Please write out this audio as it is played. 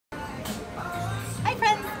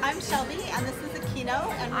Shelby, and this is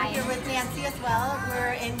Aquino, and we're here with Nancy as well.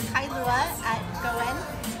 We're in Kailua at Goen,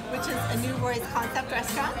 which is a new Roy's concept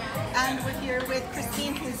restaurant, and we're here with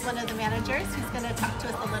Christine, who's one of the managers, who's going to talk to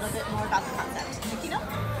us a little bit more about the concept. Aquino?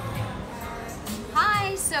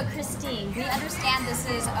 Hi, so Christine, we understand this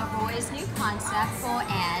is a Roy's new concept, Goen.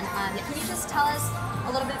 Can you just tell us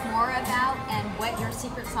a little bit more about and what your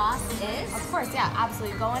secret sauce is? Of course, yeah,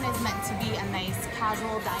 absolutely. Goen is meant to be a nice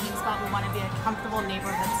casual dining spot. We want to be a comfortable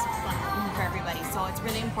neighborhood spot for everybody. So it's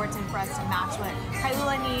really important for us to match what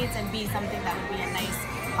Kailua needs and be something that would be a nice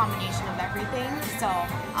combination of everything. So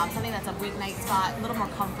something that's a weeknight spot, a little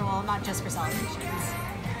more comfortable, not just for celebrations.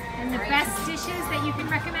 And the best dishes that you can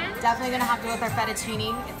recommend? Definitely gonna have to go with our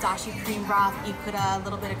fettuccine. It's dashi cream broth, ikura, a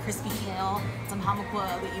little bit of crispy kale, some hamakua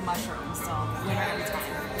ali'i mushrooms. So winner every time.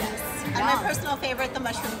 Yes. And my personal favorite, the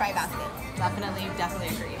mushroom fry basket. Definitely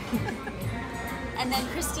agree. And then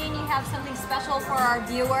Christine, you have something special for our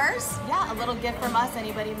viewers? Yeah, a little gift from us.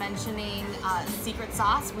 Anybody mentioning secret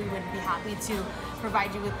sauce, we would be happy to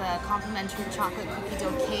provide you with a complimentary chocolate cookie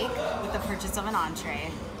dough cake with the purchase of an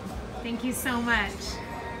entree. Thank you so much.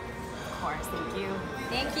 Of course, thank you.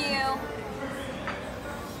 Thank you.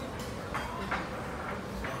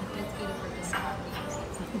 Let's eat it for this one.